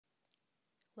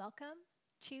Welcome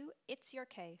to It's Your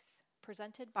Case,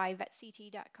 presented by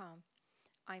vetct.com.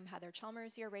 I'm Heather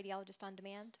Chalmers, your radiologist on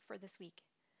demand for this week.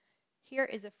 Here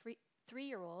is a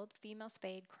 3-year-old female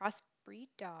spayed crossbreed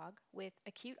dog with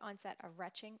acute onset of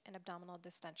retching and abdominal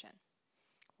distension.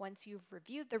 Once you've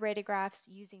reviewed the radiographs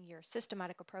using your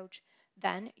systematic approach,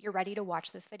 then you're ready to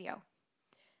watch this video.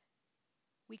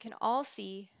 We can all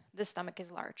see the stomach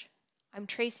is large. I'm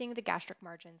tracing the gastric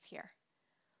margins here.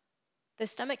 The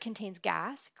stomach contains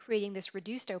gas, creating this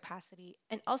reduced opacity,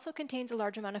 and also contains a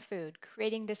large amount of food,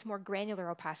 creating this more granular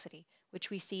opacity,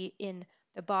 which we see in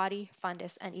the body,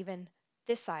 fundus, and even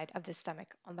this side of the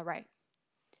stomach on the right.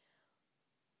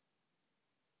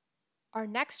 Our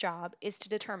next job is to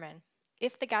determine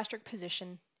if the gastric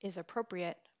position is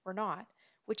appropriate or not,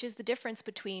 which is the difference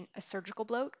between a surgical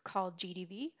bloat called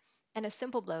GDV and a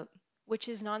simple bloat, which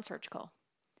is non-surgical.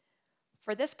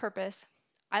 For this purpose,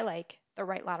 I like the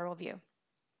right lateral view.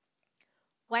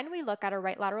 When we look at a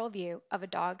right lateral view of a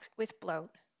dog with bloat,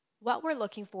 what we're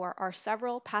looking for are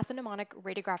several pathognomonic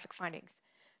radiographic findings.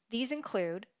 These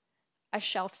include a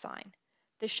shelf sign.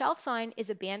 The shelf sign is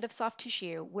a band of soft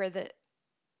tissue where the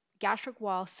gastric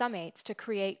wall summates to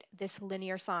create this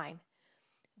linear sign.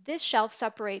 This shelf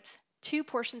separates two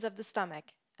portions of the stomach,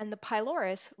 and the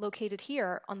pylorus, located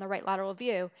here on the right lateral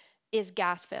view, is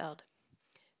gas-filled.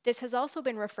 This has also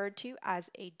been referred to as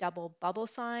a double bubble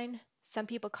sign. Some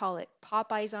people call it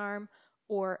Popeye's arm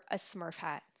or a Smurf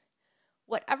hat.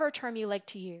 Whatever term you like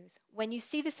to use, when you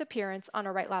see this appearance on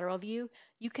a right lateral view,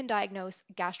 you can diagnose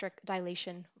gastric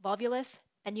dilation volvulus,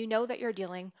 and you know that you're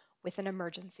dealing with an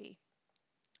emergency.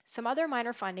 Some other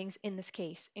minor findings in this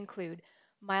case include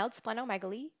mild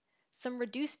splenomegaly, some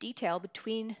reduced detail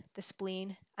between the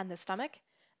spleen and the stomach,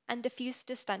 and diffuse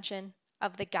distension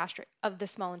of the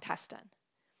small intestine.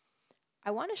 I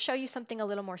want to show you something a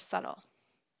little more subtle.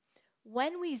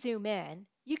 When we zoom in,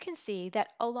 you can see that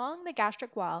along the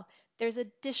gastric wall, there's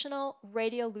additional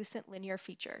radiolucent linear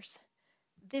features.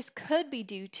 This could be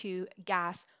due to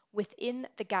gas within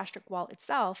the gastric wall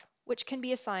itself, which can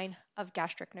be a sign of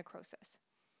gastric necrosis.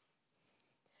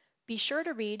 Be sure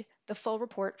to read the full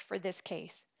report for this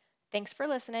case. Thanks for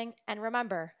listening, and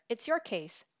remember, it's your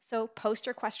case, so post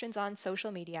your questions on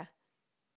social media.